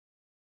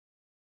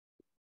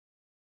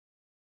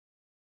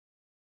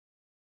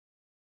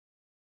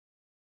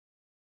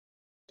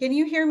Can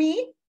you hear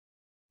me?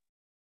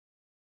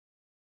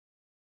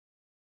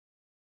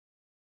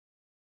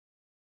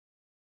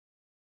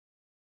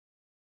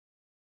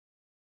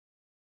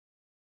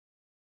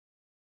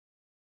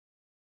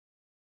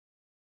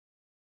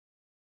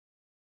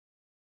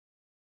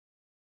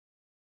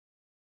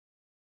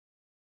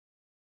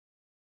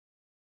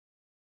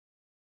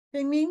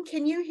 I mean,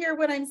 can you hear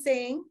what I'm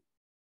saying?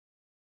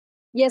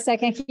 Yes, I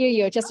can hear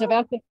you. Just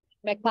about to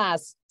my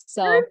class.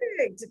 So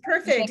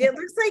Perfect. It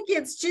looks like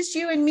it's just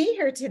you and me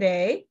here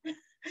today.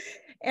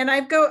 And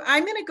I'm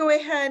going to go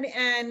ahead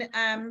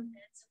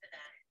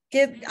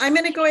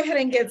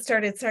and get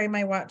started. Sorry,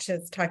 my watch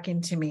is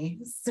talking to me.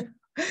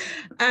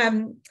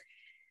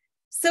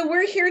 So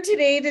we're here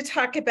today to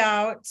talk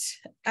about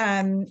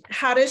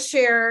how to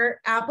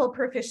share Apple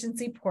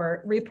proficiency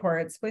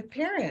reports with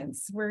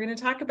parents. We're going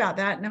to talk about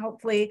that, and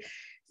hopefully,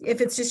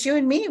 if it's just you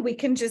and me, we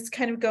can just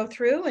kind of go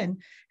through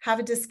and have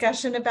a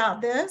discussion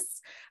about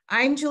this.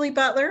 I'm Julie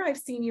Butler. I've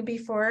seen you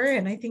before,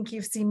 and I think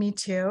you've seen me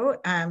too.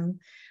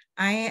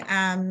 I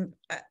am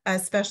a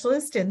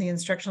specialist in the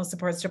instructional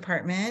supports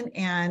department,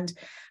 and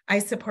I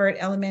support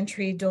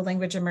elementary dual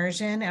language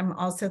immersion. I'm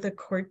also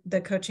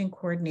the coaching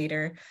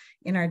coordinator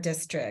in our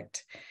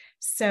district.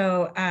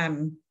 So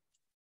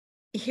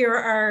here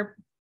are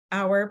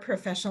our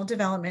professional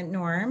development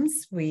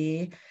norms.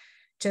 We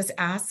just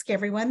ask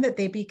everyone that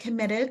they be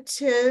committed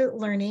to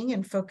learning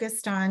and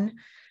focused on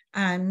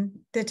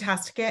the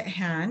task at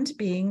hand,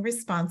 being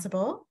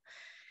responsible,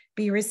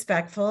 be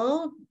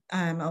respectful,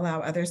 allow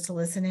others to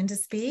listen and to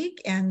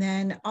speak, and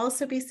then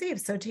also be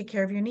safe. So take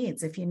care of your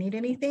needs. If you need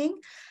anything,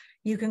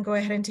 you can go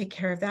ahead and take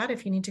care of that.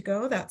 If you need to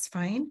go, that's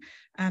fine.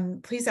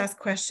 Please ask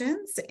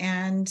questions,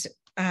 and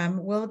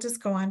we'll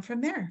just go on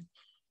from there.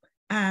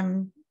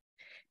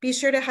 Be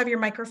sure to have your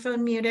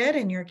microphone muted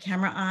and your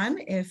camera on.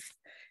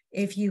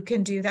 If you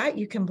can do that,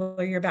 you can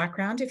blur your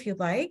background if you'd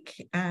like.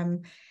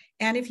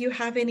 And if you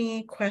have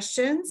any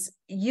questions,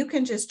 you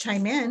can just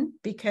chime in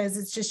because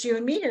it's just you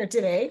and me here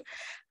today.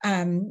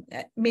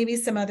 Maybe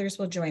some others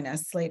will join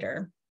us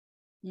later.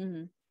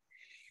 Mm-hmm.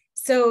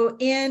 So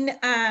in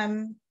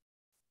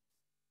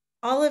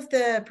all of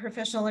the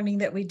professional learning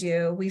that we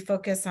do, we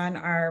focus on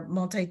our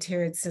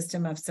multi-tiered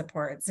system of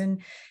supports.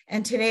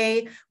 And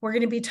today we're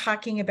going to be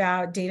talking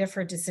about data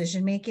for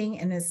decision-making,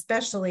 and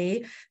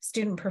especially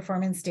student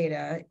performance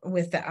data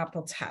with the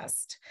AAPPL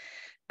test.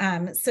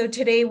 So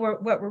today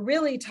what we're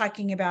really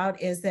talking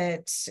about is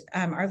that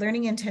our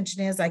learning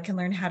intention is I can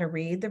learn how to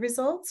read the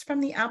results from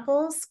the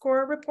AAPPL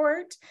score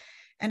report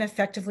and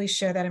effectively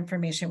share that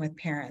information with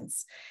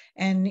parents.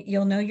 And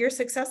you'll know you're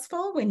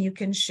successful when you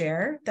can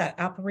share that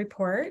AAPPL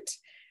report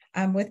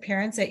with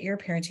parents at your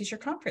parent-teacher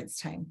conference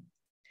time.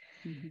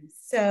 Mm-hmm.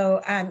 So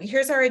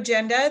here's our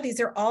agenda. These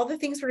are all the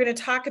things we're going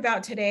to talk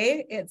about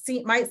today.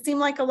 It might seem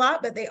like a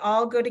lot, but they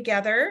all go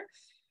together.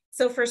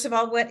 So first of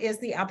all, what is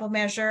the AAPPL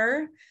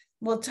measure?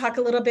 We'll talk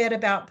a little bit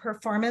about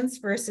performance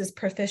versus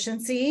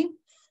proficiency,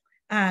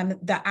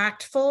 the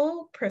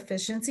ACTFL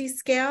proficiency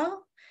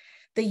scale,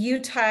 the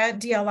Utah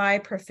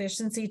DLI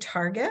proficiency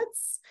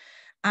targets,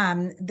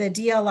 the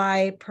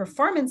DLI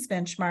performance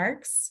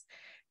benchmarks,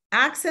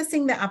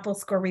 accessing the AAPPL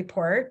score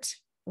report,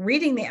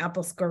 reading the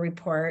AAPPL score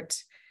report,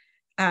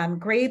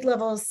 grade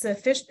level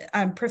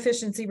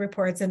proficiency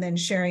reports, and then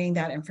sharing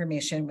that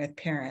information with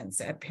parents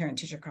at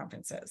parent-teacher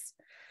conferences.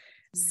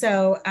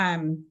 So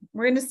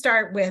we're going to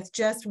start with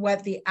just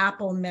what the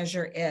AAPPL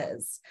measure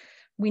is.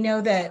 We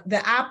know that the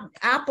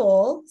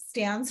AAPPL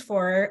stands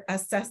for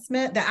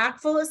assessment, the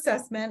ACTFL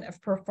assessment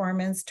of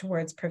performance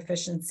towards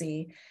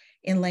proficiency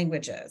in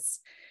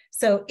languages.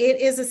 So it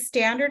is a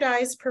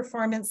standardized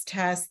performance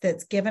test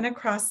that's given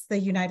across the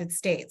United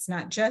States,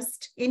 not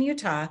just in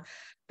Utah,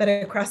 but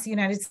across the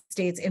United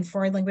States in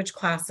foreign language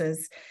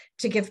classes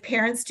to give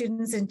parents,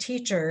 students, and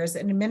teachers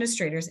and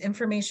administrators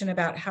information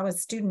about how a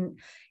student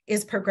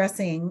is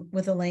progressing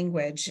with a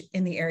language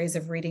in the areas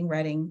of reading,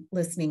 writing,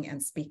 listening,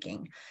 and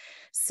speaking.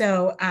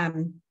 So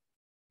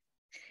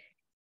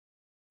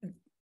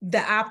the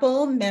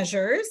AAPPL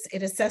measures,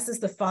 it assesses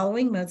the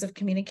following modes of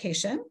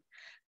communication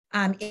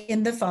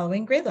in the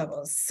following grade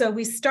levels. So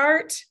we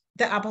start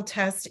the AAPPL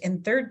test in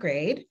 3rd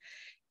grade,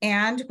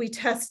 and we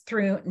test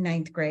through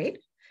 9th grade.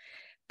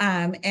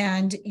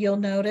 And you'll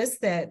notice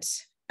that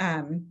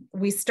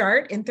we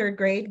start in 3rd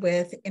grade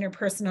with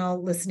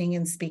interpersonal listening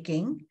and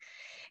speaking.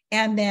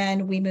 And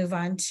then we move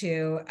on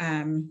to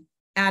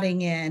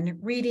adding in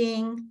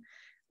reading,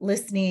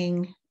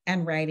 listening,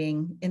 and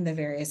writing in the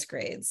various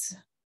grades.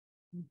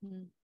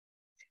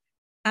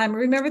 Mm-hmm.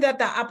 Remember that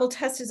the AAPPL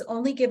test is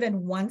only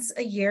given once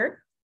a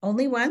year,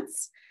 only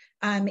once.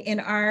 In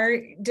our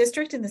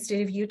district in the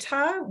state of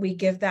Utah, we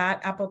give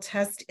that AAPPL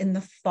test in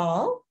the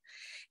fall.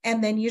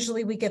 And then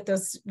usually we get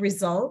those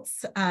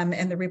results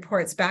and the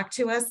reports back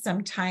to us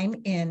sometime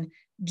in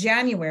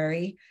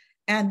January.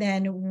 And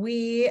then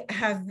we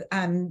have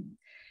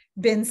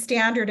been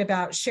standard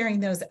about sharing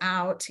those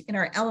out in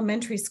our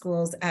elementary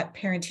schools at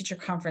parent-teacher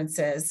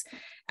conferences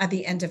at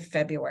the end of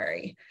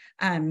February.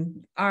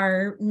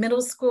 Our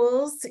middle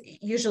schools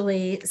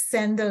usually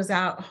send those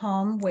out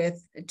home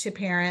to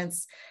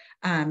parents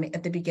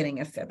at the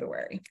beginning of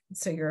February,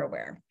 so you're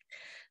aware.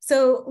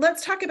 So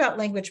let's talk about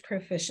language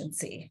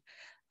proficiency.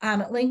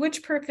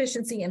 Language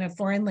proficiency in a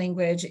foreign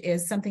language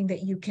is something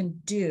that you can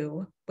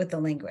do with the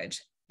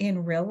language.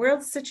 In real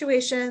world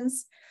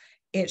situations,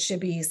 it should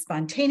be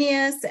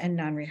spontaneous and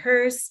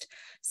non-rehearsed.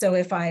 So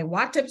if I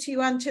walked up to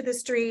you onto the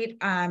street,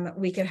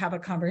 we could have a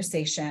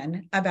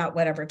conversation about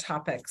whatever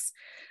topics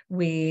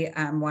we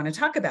want to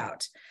talk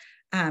about.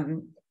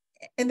 And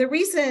the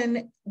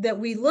reason that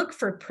we look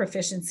for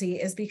proficiency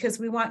is because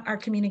we want our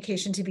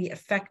communication to be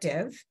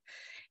effective,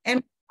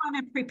 and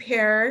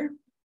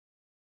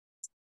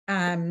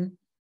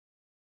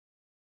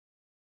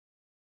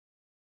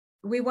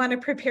we want to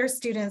prepare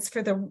students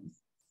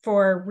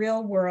for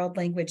real world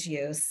language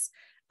use,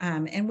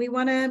 and we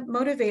want to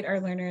motivate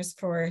our learners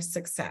for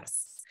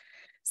success.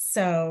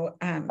 So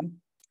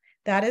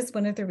that is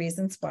one of the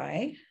reasons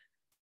why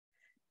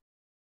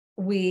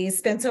we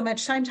spend so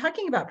much time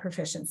talking about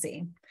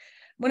proficiency.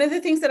 One of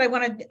the things that I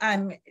want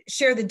to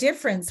share the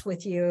difference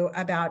with you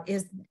about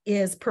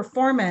is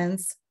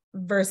performance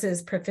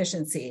versus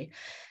proficiency,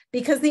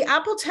 because the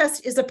AAPPL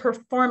test is a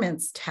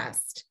performance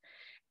test,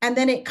 and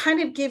then it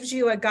kind of gives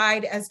you a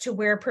guide as to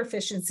where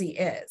proficiency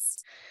is.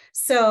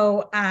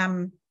 So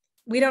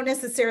we don't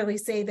necessarily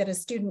say that a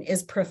student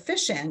is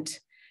proficient.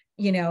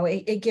 You know,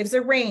 it gives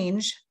a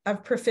range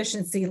of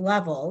proficiency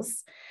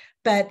levels,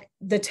 but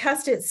the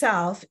test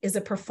itself is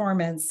a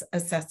performance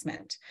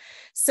assessment.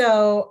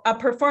 So a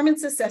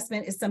performance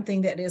assessment is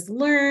something that is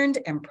learned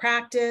and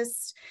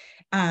practiced.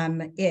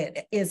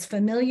 It is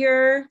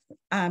familiar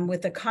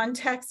with the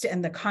context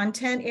and the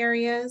content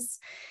areas.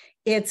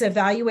 It's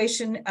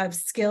evaluation of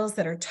skills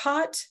that are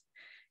taught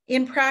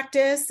in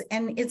practice,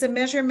 and it's a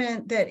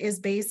measurement that is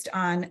based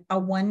on a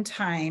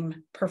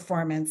one-time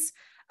performance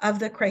of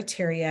the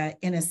criteria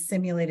in a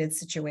simulated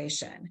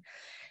situation.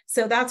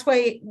 So that's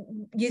why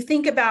you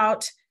think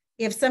about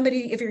if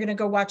you're going to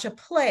go watch a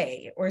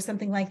play or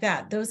something like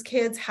that, those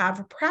kids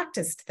have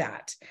practiced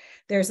that.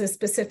 There's a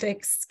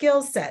specific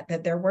skill set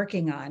that they're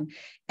working on.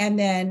 And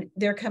then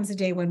there comes a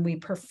day when we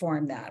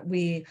perform that.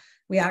 We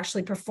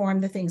actually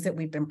perform the things that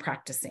we've been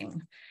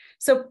practicing.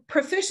 So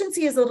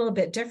proficiency is a little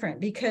bit different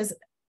because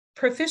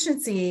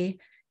proficiency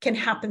can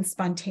happen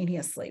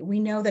spontaneously. We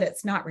know that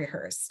it's not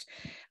rehearsed.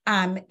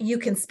 You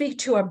can speak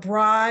to a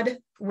broad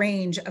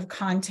range of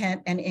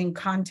content and in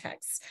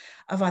context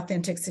of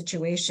authentic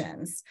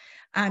situations.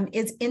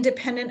 It's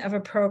independent of a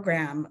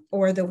program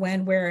or the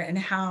when, where, and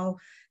how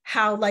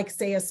like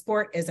say a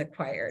sport is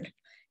acquired.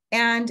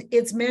 And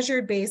it's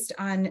measured based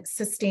on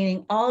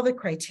sustaining all the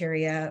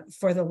criteria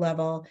for the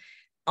level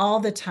all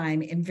the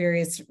time in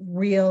various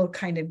real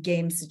kind of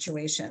game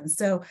situations.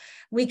 So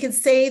we could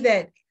say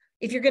that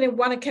if you're going to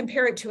want to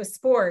compare it to a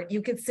sport,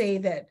 you could say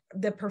that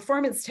the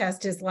performance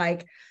test is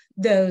like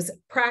those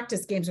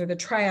practice games or the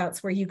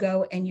tryouts where you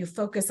go and you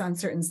focus on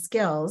certain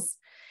skills.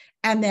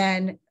 And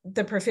then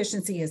the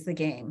proficiency is the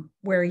game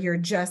where you're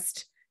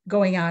just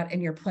going out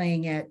and you're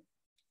playing it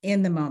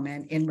in the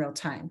moment in real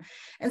time.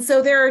 And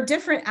so there are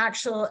different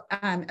actual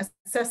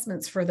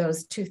assessments for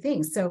those two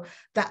things. So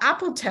the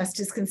AAPPL test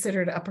is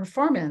considered a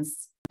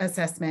performance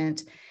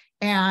assessment,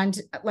 and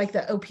like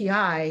the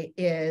OPI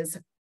is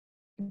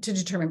to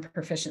determine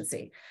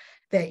proficiency,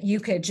 that you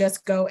could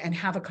just go and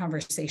have a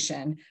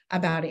conversation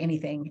about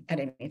anything at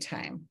any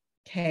time.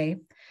 Okay.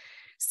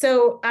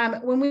 So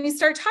when we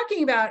start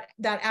talking about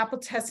that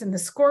AAPPL test and the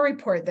score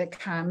report that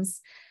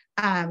comes,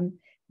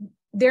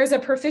 there's a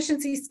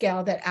proficiency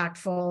scale that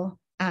AAPPL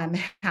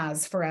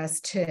has for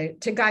us to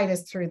guide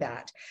us through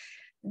that.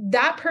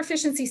 That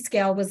proficiency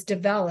scale was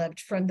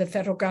developed from the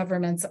federal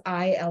government's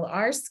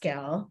ILR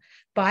scale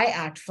by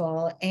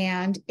AAPPL,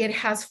 and it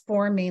has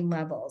 4 main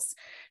levels.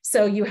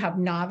 So you have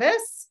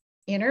novice,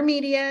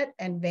 intermediate,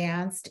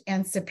 advanced,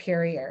 and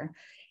superior.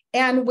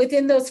 And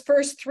within those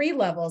first 3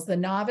 levels, the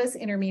novice,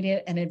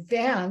 intermediate, and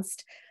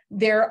advanced,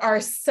 they're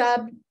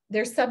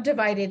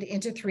subdivided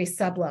into 3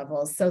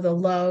 sublevels. So the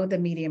low, the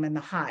medium, and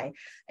the high.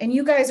 And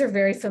you guys are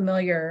very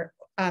familiar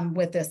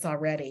with this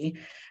already.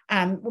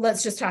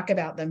 Let's just talk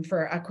about them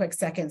for a quick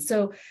second.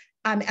 So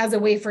as a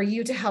way for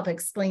you to help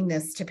explain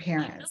this to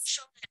parents.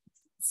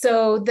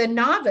 So the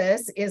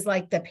novice is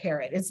like the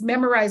parrot. It's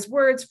memorized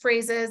words,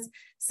 phrases,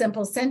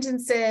 simple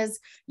sentences.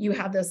 You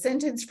have those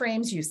sentence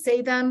frames, you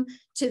say them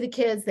to the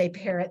kids, they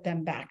parrot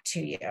them back to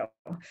you.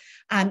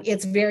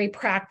 It's very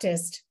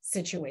practiced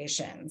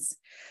situations.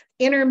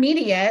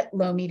 Intermediate,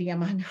 low,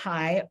 medium, and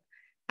high,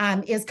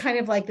 is kind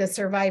of like the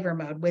survivor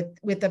mode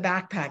with the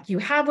backpack. You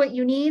have what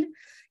you need.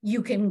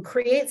 You can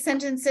create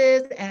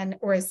sentences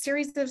or a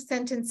series of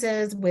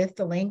sentences with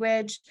the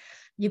language.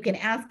 You can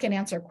ask and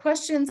answer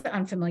questions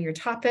on familiar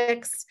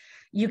topics.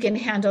 You can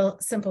handle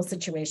simple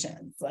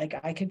situations, like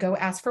I could go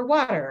ask for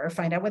water or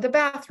find out what the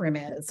bathroom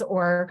is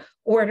or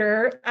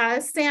order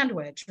a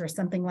sandwich or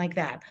something like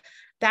that.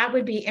 That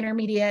would be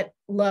intermediate,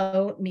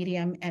 low,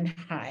 medium, and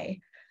high.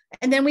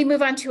 And then we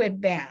move on to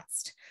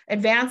advanced.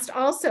 Advanced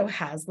also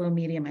has low,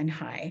 medium, and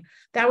high.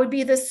 That would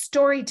be the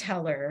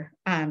storyteller,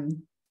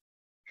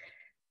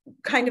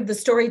 kind of the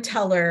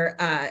storyteller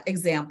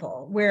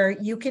example, where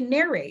you can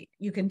narrate.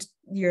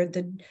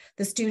 The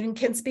student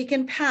can speak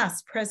in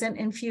past, present,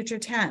 and future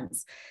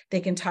tense.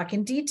 They can talk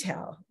in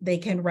detail. They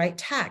can write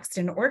text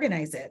and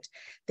organize it.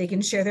 They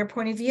can share their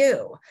point of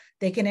view.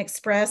 They can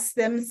express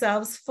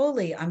themselves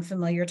fully on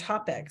familiar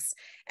topics,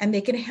 and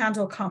they can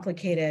handle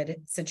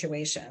complicated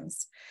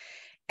situations.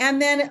 And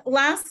then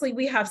lastly,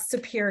 we have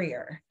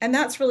superior, and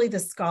that's really the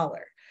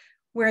scholar,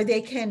 where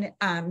they can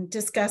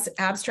discuss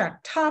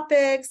abstract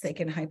topics, they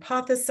can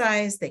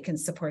hypothesize, they can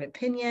support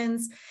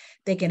opinions,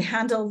 they can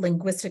handle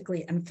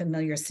linguistically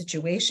unfamiliar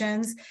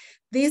situations.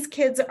 These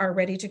kids are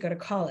ready to go to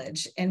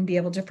college and be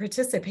able to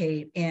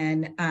participate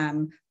in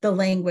the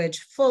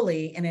language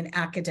fully in an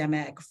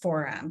academic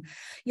forum.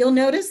 You'll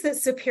notice that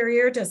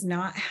superior does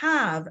not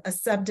have a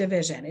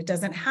subdivision. It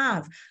doesn't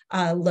have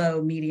a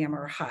low, medium,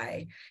 or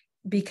high,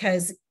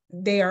 because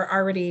they are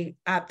already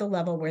at the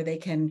level where they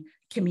can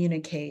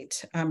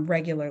communicate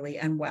regularly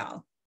and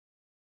well.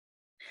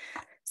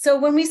 So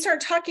when we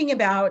start talking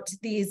about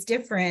these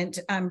different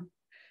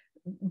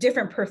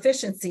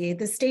proficiency,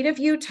 the state of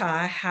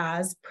Utah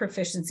has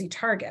proficiency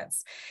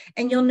targets.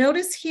 And you'll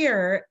notice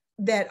here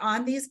that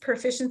on these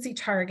proficiency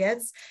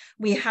targets,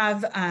 we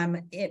have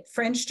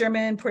French,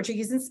 German,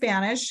 Portuguese, and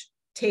Spanish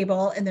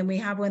table, and then we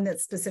have one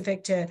that's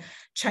specific to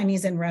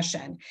Chinese and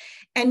Russian.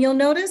 And you'll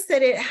notice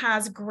that it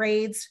has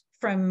grades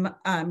from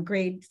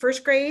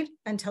first grade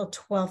until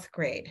 12th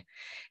grade.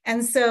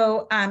 And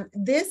so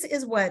this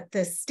is what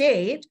the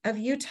state of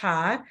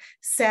Utah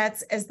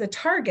sets as the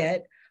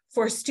target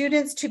for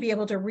students to be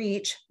able to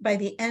reach by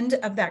the end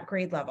of that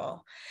grade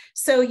level.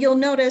 So you'll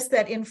notice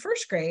that in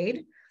first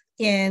grade,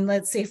 in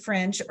let's say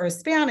French or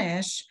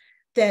Spanish,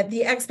 that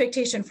the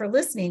expectation for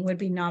listening would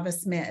be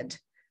novice mid.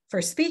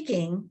 For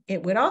speaking,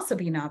 it would also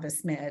be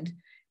novice mid.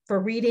 For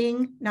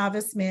reading,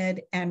 novice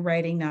mid, and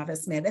writing,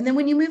 novice mid. And then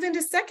when you move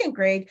into second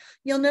grade,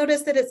 you'll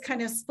notice that it's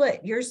kind of split.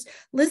 You're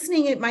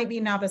listening, it might be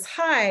novice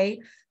high,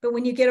 but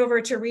when you get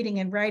over to reading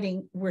and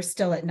writing, we're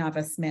still at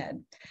novice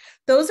mid.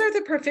 Those are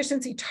the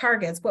proficiency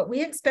targets, what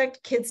we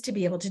expect kids to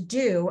be able to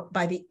do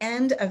by the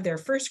end of their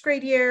first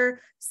grade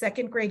year,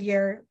 second grade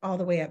year, all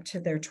the way up to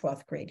their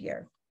 12th grade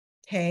year,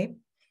 okay?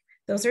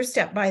 Those are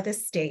set by the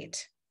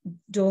state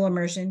dual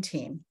immersion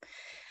team.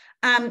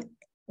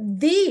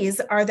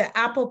 These are the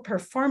AAPPL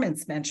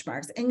performance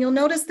benchmarks. And you'll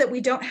notice that we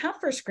don't have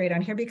first grade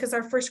on here because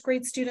our first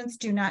grade students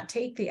do not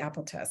take the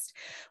AAPPL test.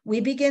 We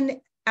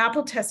begin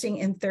AAPPL testing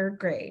in third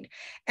grade.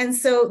 And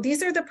so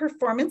these are the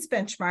performance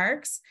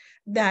benchmarks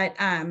that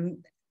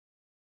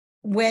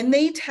when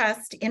they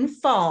test in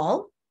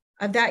fall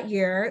of that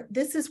year,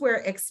 this is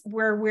where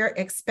we're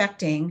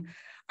expecting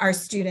our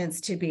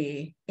students to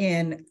be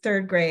in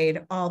third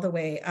grade all the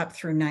way up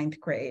through ninth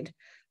grade,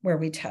 where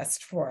we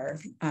test for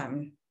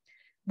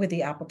with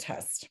the AAPPL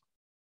test.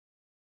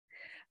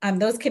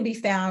 Those can be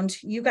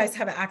found, you guys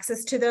have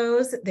access to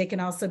those. They can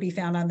also be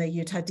found on the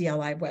Utah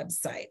DLI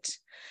website.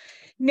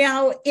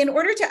 Now, in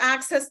order to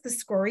access the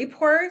score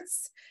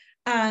reports,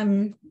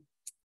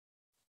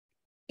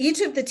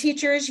 each of the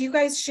teachers, you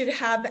guys should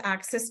have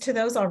access to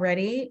those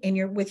already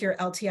with your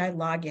LTI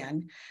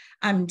login.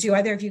 Do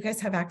either of you guys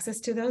have access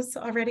to those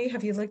already?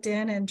 Have you looked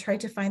in and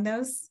tried to find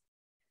those?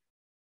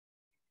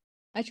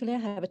 Actually, I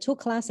have 2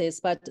 classes,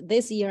 but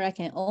this year I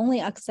can only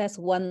access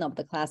one of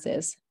the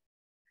classes.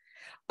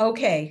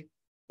 Okay,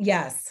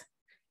 yes.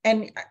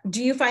 And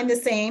do you find the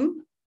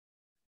same?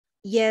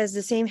 Yes,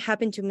 the same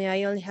happened to me.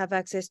 I only have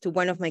access to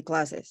one of my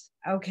classes.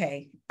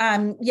 Okay,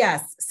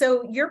 yes.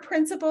 So your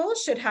principal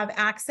should have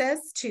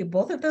access to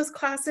both of those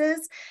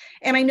classes.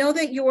 And I know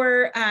that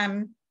your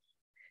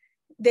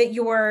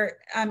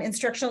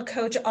instructional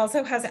coach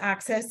also has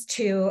access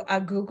to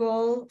a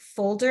Google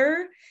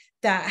folder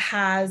that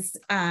has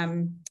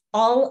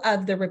all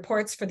of the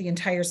reports for the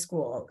entire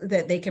school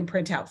that they can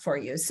print out for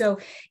you. So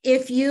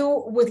if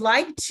you would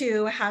like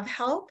to have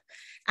help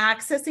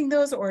accessing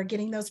those or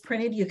getting those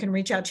printed, you can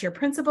reach out to your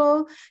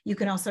principal. You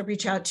can also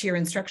reach out to your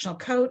instructional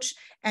coach,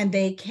 and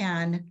they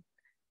can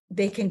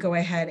go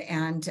ahead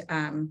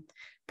and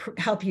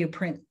help you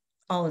print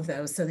all of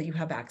those so that you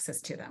have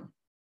access to them.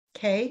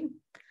 Okay.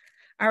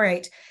 All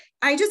right.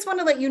 I just want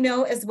to let you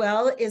know as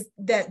well is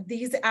that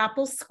these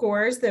AAPPL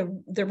scores,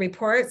 the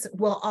reports,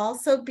 will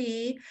also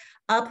be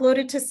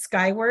uploaded to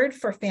Skyward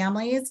for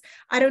families.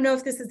 I don't know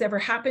if this has ever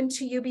happened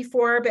to you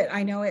before, but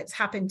I know it's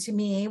happened to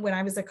me when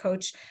I was a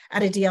coach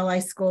at a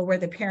DLI school where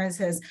the parent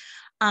says,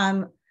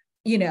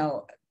 you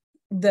know,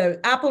 the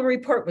AAPPL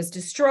report was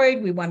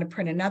destroyed. We want to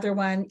print another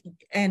one.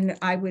 And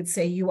I would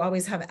say you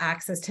always have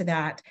access to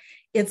that.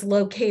 It's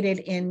located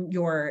in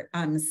your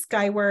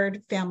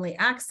Skyward Family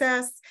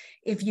Access.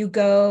 If you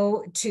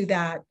go to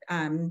that,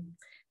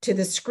 to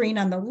the screen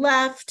on the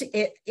left,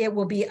 it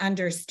will be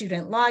under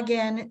student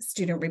login,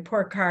 student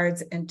report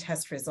cards, and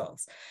test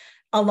results.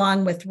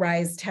 along with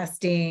RISE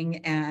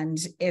testing, and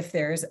if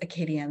there's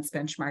Acadience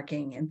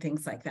benchmarking and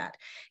things like that.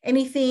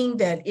 Anything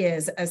that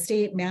is a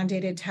state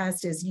mandated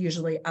test is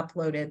usually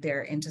uploaded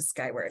there into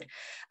Skyward.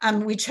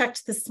 We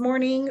checked this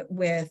morning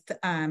with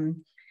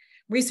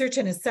research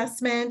and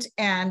assessment,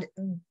 and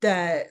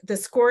the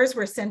scores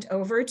were sent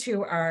over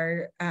to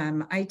our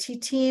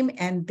IT team,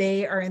 and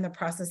they are in the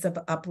process of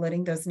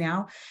uploading those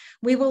now.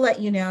 We will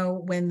let you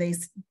know when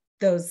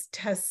those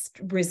test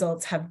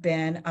results have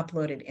been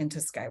uploaded into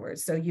Skyward,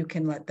 so you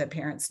can let the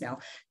parents know.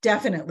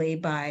 Definitely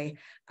by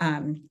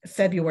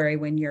February,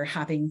 when you're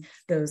having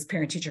those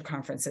parent-teacher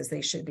conferences,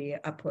 they should be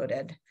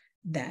uploaded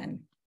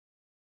then.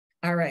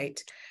 All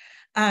right.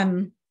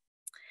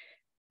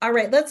 All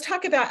right, let's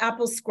talk about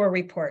Apple score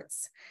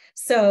reports.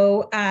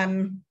 So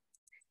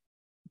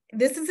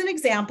this is an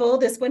example.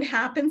 This one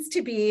happens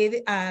to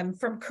be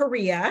from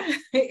Korea.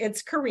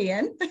 It's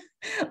Korean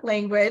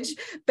language,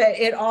 but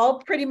it all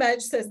pretty much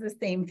says the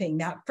same thing.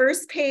 That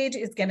first page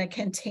is going to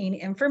contain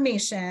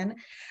information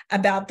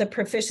about the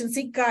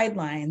proficiency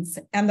guidelines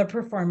and the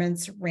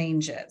performance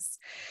ranges.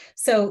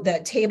 So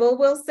the table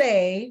will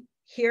say,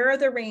 here are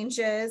the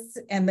ranges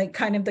and the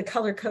kind of the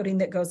color coding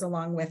that goes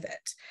along with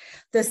it.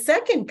 The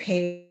second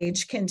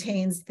page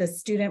contains the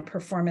student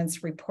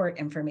performance report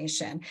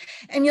information.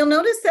 And you'll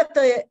notice that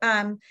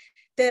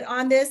that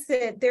on this,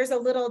 there's a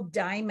little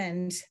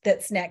diamond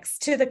that's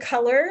next to the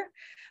color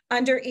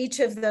under each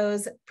of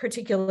those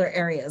particular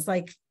areas,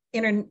 like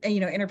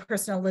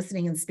interpersonal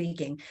listening and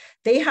speaking.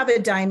 They have a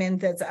diamond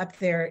that's up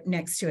there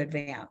next to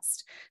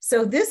advanced.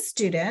 So this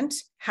student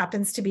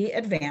happens to be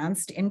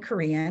advanced in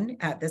Korean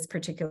at this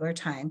particular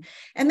time.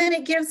 And then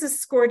it gives a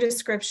score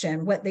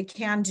description, what they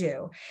can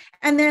do.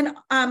 And then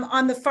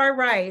on the far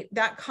right,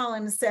 that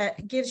column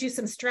gives you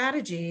some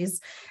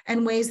strategies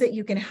and ways that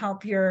you can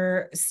help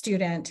your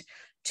student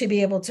to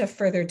be able to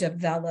further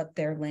develop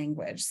their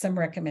language, some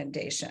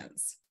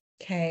recommendations,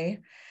 okay?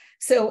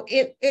 So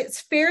it's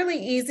fairly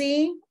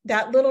easy.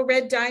 That little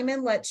red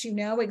diamond lets you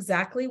know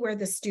exactly where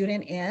the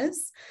student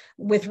is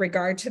with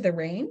regard to the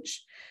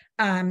range.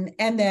 And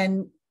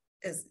then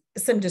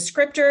some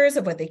descriptors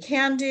of what they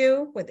can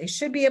do, what they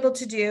should be able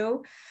to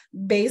do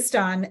based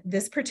on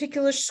this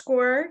particular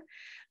score.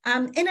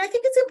 And I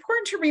think it's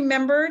important to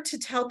remember to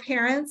tell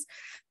parents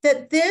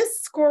that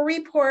this score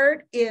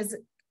report is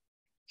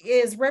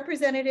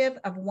representative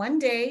of one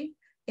day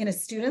in a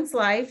student's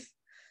life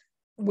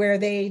where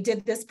they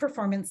did this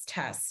performance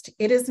test.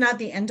 It is not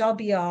the end all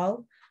be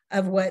all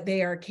of what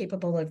they are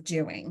capable of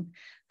doing.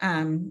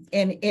 And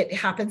it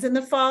happens in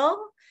the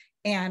fall.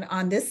 And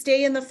on this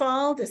day in the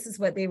fall, this is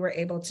what they were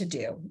able to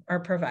do or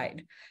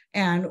provide.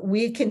 And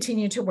we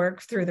continue to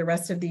work through the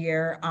rest of the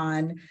year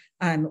on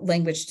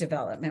language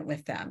development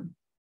with them.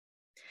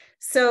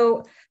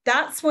 So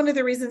that's one of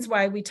the reasons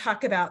why we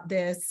talk about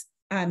this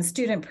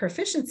student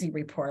proficiency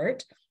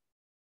report.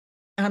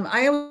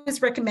 I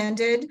always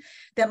recommended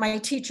that my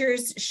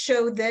teachers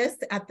show this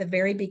at the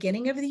very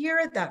beginning of the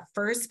year, that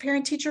first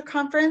parent-teacher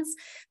conference,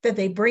 that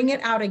they bring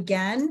it out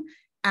again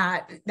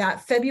at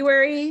that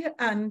February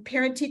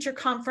parent-teacher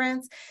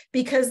conference,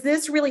 because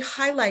this really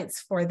highlights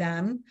for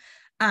them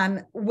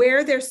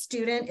where their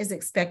student is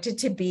expected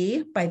to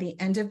be by the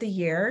end of the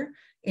year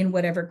in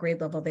whatever grade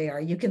level they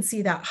are. You can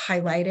see that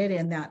highlighted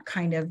in that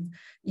kind of,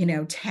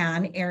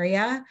 tan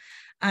area.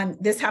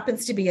 This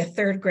happens to be a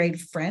third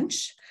grade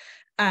French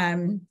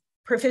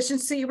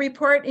proficiency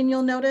report, and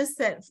you'll notice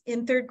that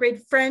in third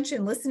grade French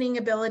and listening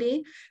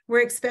ability,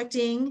 we're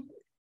expecting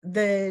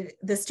the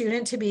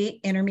student to be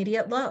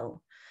intermediate low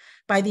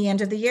by the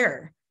end of the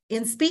year.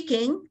 In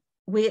speaking,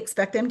 we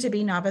expect them to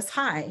be novice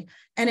high,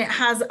 and it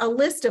has a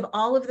list of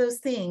all of those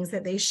things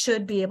that they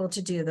should be able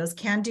to do, those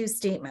can-do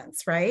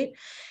statements, right?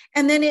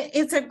 And then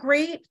it's a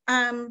great,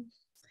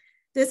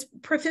 this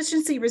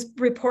proficiency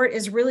report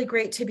is really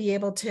great to be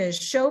able to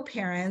show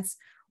parents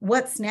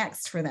what's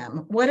next for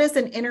them. What does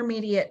an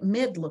intermediate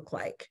mid look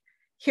like?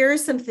 Here are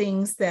some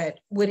things that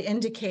would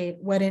indicate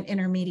what an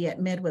intermediate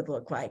mid would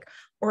look like,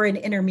 or an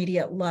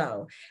intermediate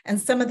low, and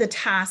some of the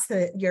tasks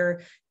that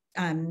your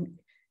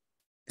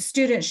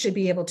students should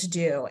be able to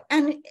do.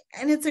 And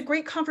it's a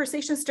great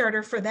conversation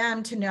starter for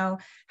them to know,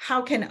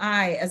 how can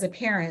I, as a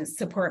parent,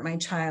 support my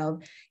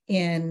child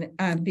in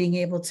being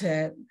able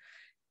to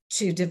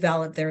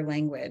develop their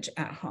language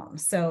at home.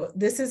 So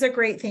this is a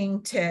great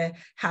thing to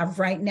have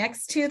right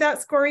next to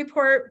that score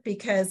report,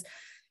 because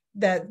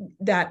that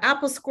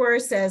Apple score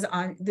says,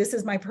 this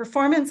is my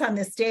performance on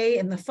this day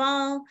in the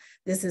fall,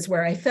 this is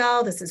where I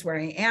fell, this is where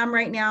I am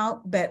right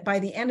now, but by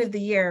the end of the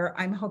year,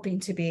 I'm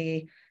hoping to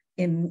be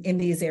in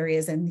these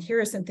areas, and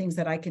here are some things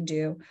that I can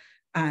do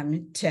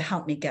to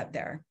help me get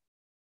there.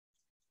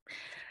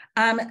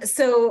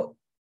 So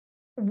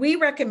we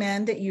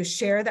recommend that you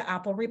share the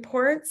Apple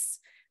reports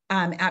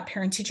at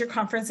parent-teacher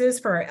conferences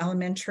for our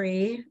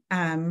elementary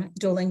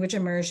dual language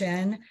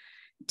immersion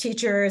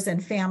teachers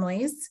and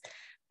families.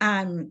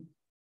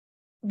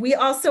 We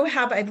also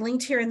have, I've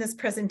linked here in this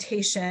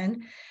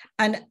presentation,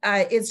 and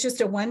it's just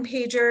a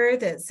one-pager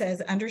that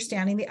says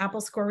Understanding the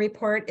Apple Score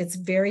Report. It's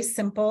very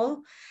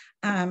simple.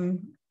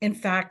 In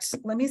fact,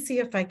 let me see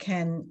if I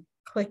can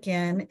click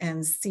in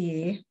and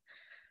see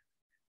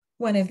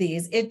one of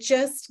these. It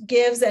just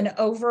gives an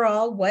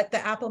overall what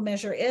the Apple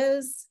measure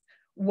is,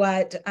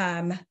 what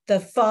are the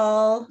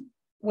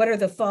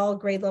fall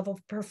grade level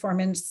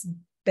performance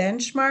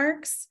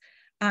benchmarks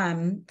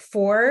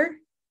for,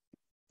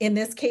 in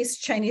this case,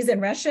 Chinese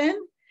and Russian.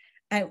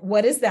 And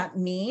what does that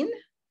mean?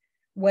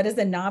 What does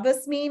a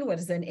novice mean? What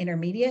does an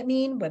intermediate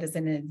mean? What does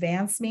an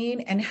advanced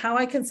mean? And how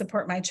I can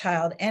support my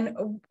child.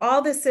 And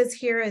all this says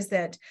here is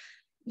that,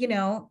 you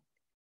know,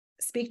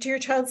 speak to your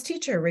child's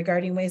teacher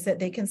regarding ways that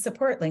they can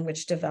support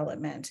language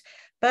development.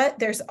 But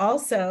there's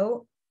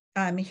also,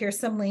 here's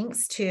some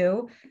links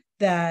to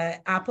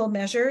the Apple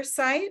Measure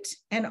site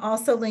and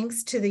also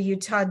links to the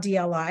Utah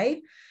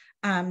DLI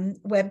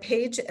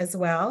webpage as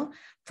well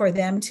for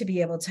them to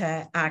be able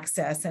to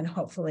access and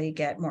hopefully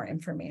get more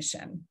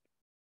information.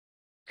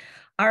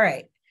 All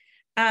right.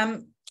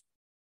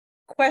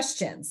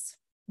 Questions.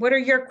 What are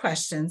your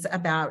questions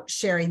about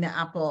sharing the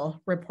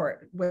Apple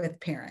report with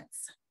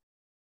parents?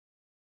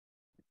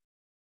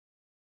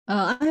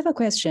 I have a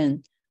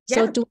question. Yeah.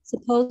 So do we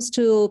supposed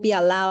to be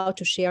allowed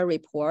to share a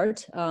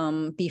report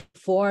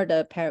before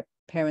the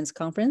parents'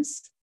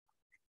 conference?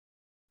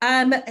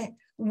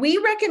 We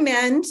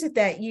recommend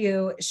that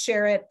you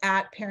share it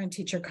at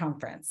parent-teacher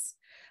conference.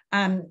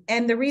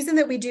 And the reason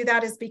that we do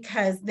that is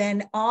because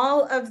then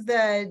all of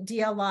the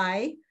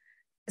DLI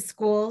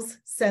schools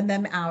send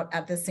them out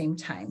at the same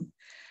time.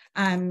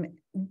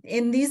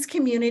 In these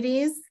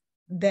communities,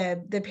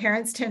 the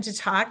parents tend to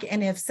talk,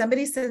 and if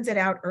somebody sends it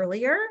out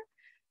earlier,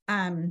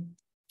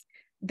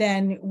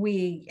 then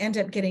we end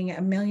up getting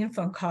a million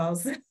phone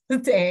calls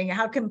saying,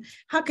 how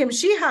come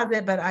she has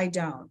it, but I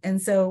don't?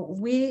 And so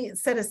we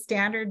set a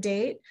standard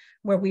date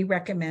where we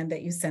recommend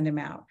that you send them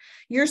out.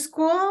 Your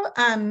school,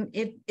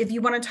 if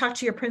you want to talk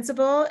to your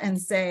principal and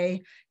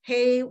say,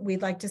 hey,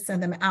 we'd like to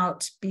send them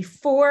out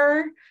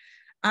before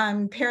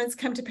parents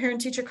come to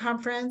parent-teacher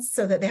conference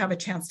so that they have a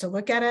chance to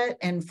look at it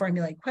and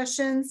formulate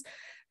questions,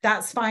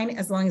 that's fine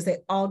as long as they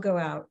all go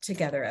out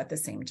together at the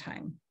same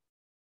time.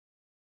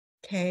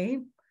 Okay.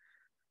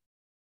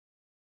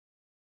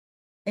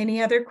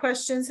 Any other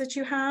questions that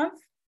you have?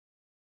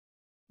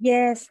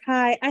 Yes,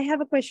 hi, I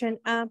have a question.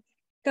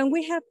 Can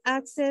we have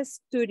access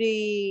to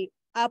the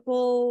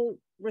Apple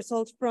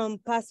results from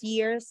past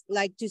years,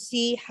 like to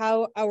see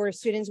how our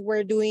students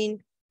were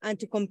doing and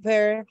to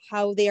compare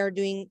how they are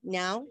doing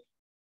now?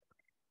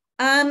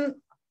 I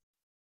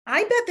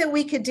bet that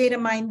we could data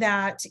mine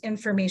that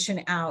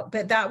information out,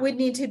 but that would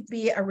need to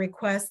be a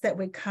request that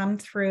would come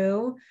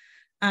through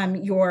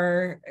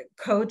your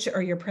coach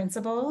or your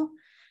principal.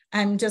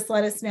 Just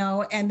let us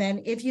know. And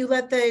then if you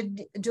let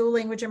the dual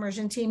language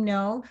immersion team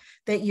know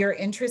that you're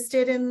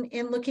interested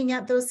in looking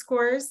at those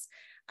scores,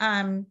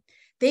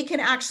 they can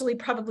actually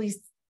probably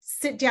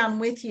sit down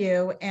with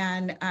you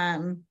and,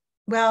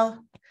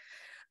 well,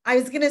 I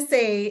was going to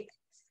say,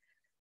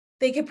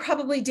 they could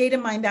probably data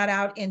mine that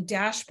out in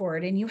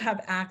Dashboard and you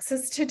have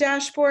access to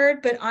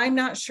Dashboard, but I'm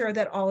not sure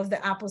that all of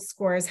the Apple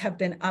scores have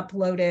been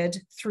uploaded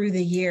through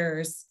the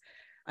years.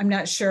 I'm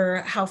not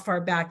sure how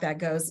far back that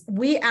goes.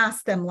 We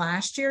asked them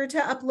last year to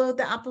upload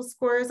the Apple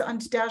scores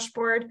onto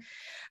Dashboard,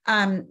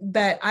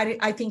 but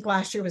I think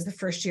last year was the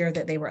first year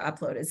that they were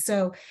uploaded.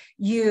 So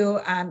you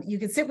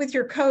could sit with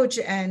your coach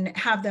and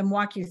have them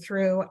walk you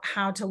through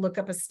how to look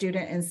up a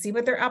student and see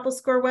what their Apple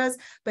score was,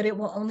 but it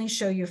will only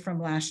show you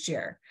from last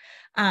year.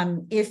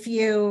 If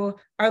you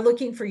are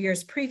looking for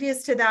years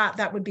previous to that,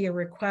 that would be a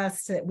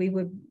request that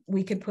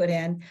we could put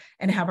in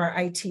and have our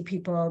IT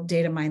people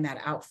data mine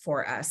that out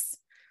for us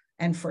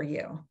and for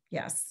you.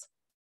 Yes.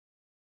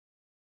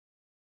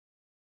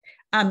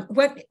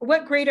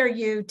 What grade are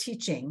you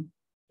teaching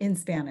in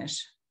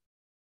Spanish?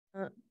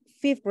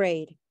 5th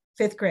grade.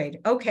 5th grade.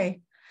 Okay.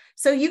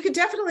 So you could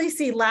definitely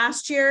see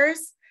last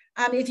year's.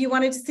 If you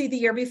wanted to see the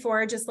year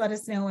before, just let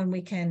us know and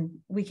we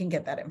can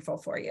get that info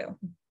for you.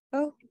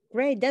 Oh,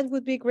 great. That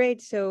would be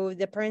great. So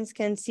the parents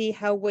can see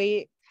how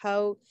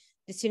the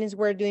students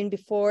were doing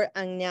before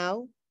and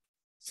now.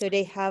 So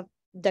they have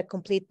the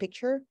complete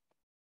picture.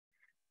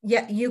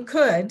 Yeah, you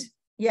could.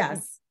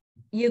 Yes,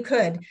 you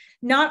could.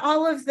 Not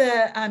all of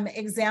the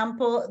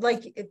example,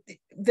 like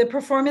the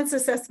performance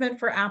assessment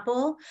for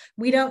Apple,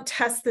 we don't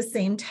test the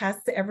same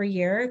tests every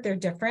year. They're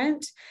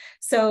different.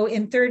 So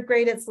in 3rd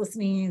grade, it's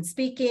listening and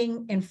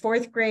speaking. In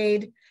 4th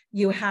grade,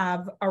 you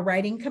have a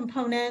writing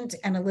component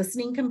and a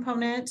listening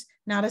component,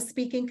 not a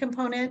speaking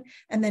component.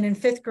 And then in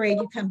 5th grade,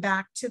 you come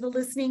back to the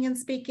listening and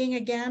speaking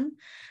again.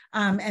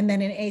 And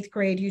then in 8th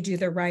grade, you do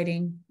the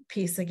writing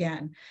piece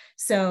again.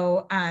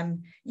 So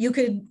you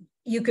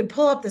could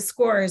pull up the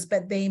scores,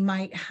 but they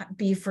might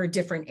be for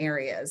different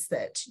areas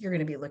that you're going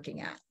to be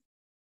looking at.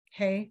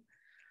 Okay.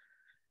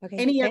 Okay.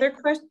 Any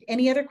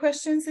other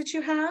questions that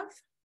you have?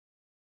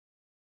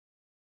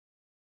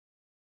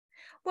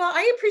 Well,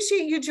 I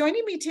appreciate you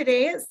joining me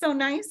today. It's so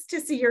nice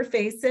to see your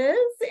faces,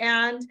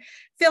 and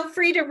feel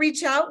free to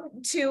reach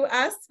out to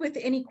us with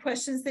any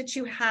questions that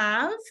you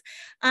have.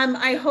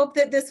 I hope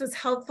that this was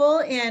helpful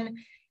in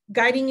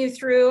guiding you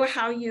through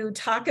how you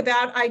talk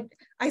about.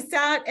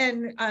 sat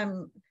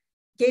and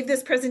gave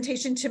this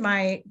presentation to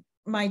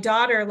my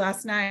daughter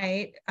last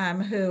night,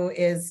 who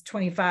is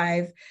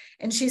 25,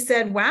 and she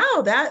said,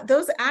 wow,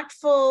 those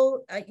ACTFL,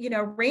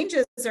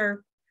 ranges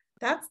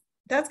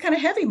that's kind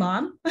of heavy,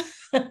 Mom.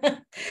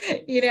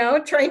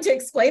 Trying to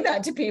explain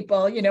that to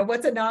people,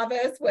 what's a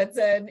novice, what's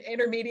an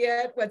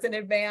intermediate, what's an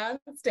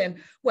advanced,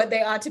 and what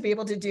they ought to be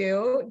able to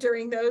do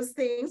during those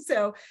things.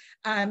 So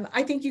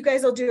I think you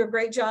guys will do a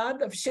great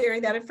job of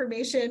sharing that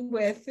information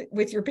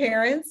with your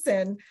parents,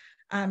 and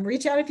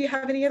reach out if you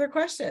have any other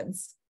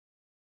questions.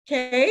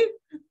 Okay.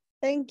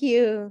 Thank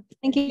you.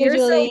 Thank you,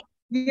 Julie.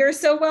 You're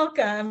so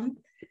welcome.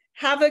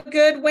 Have a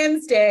good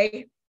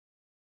Wednesday.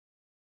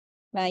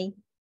 Bye.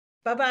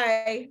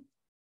 Bye-bye.